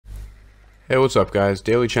Hey, what's up guys?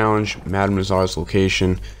 Daily challenge, Madam Nazar's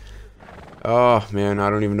location. Oh man, I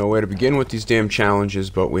don't even know where to begin with these damn challenges,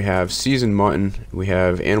 but we have seasoned mutton, we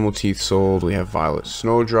have animal teeth sold, we have violet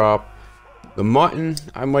snowdrop. The mutton,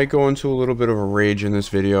 I might go into a little bit of a rage in this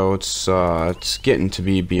video. It's getting to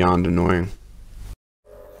be beyond annoying.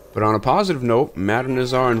 But on a positive note, Madam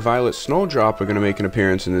Nazar and violet snowdrop are going to make an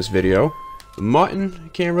appearance in this video. The mutton,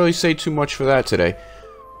 can't really say too much for that today.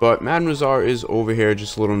 But Madam Nazar is over here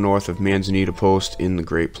just a little north of Manzanita Post in the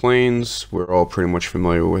Great Plains. We're all pretty much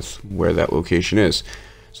familiar with where that location is.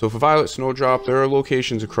 So for violet snowdrop, there are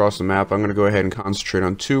locations across the map. I'm going to go ahead and concentrate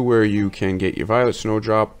on two where you can get your violet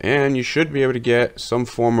snowdrop, and you should be able to get some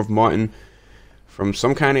form of mutton from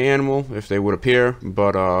some kind of animal if they would appear.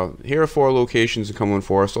 But here are 4 locations in Cumberland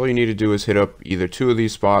Forest. All you need to do is hit up either 2 of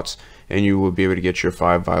these spots and you will be able to get your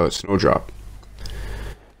 5 violet snowdrop.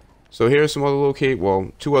 So here's some other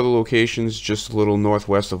 2 other locations just a little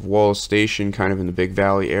northwest of Wallace Station, kind of in the Big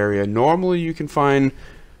Valley area. Normally you can find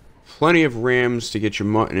plenty of rams to get your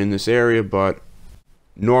mutton in this area, but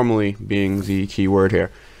normally being the key word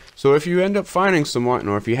here. So if you end up finding some mutton,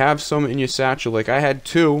 or if you have some in your satchel, like I had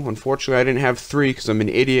 2, unfortunately I didn't have 3 because I'm an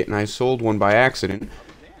idiot and I sold one by accident.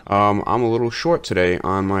 I'm a little short today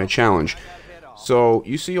on my challenge. So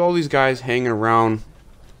you see all these guys hanging around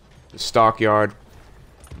the stockyard.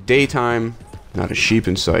 Daytime, not a sheep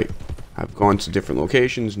in sight. I've gone to different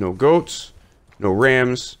locations, no goats, no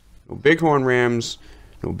rams, no bighorn rams,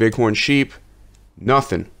 no bighorn sheep,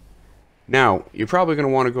 nothing. Now, you're probably going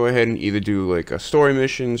to want to go ahead and either do like a story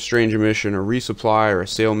mission, stranger mission, or resupply, or a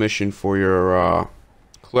sale mission for your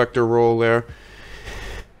collector role there.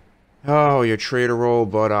 Oh, your trader role,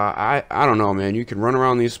 but I don't know, man. You can run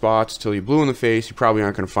around these spots till you're blue in the face. You probably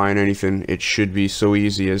aren't going to find anything. It should be so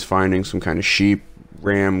easy as finding some kind of sheep,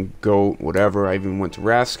 ram, goat, whatever. I even went to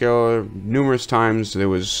Rathskeller numerous times. There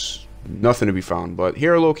was nothing to be found. But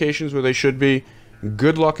here are locations where they should be.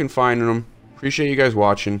 Good luck in finding them. Appreciate you guys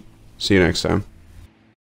watching. See you next time.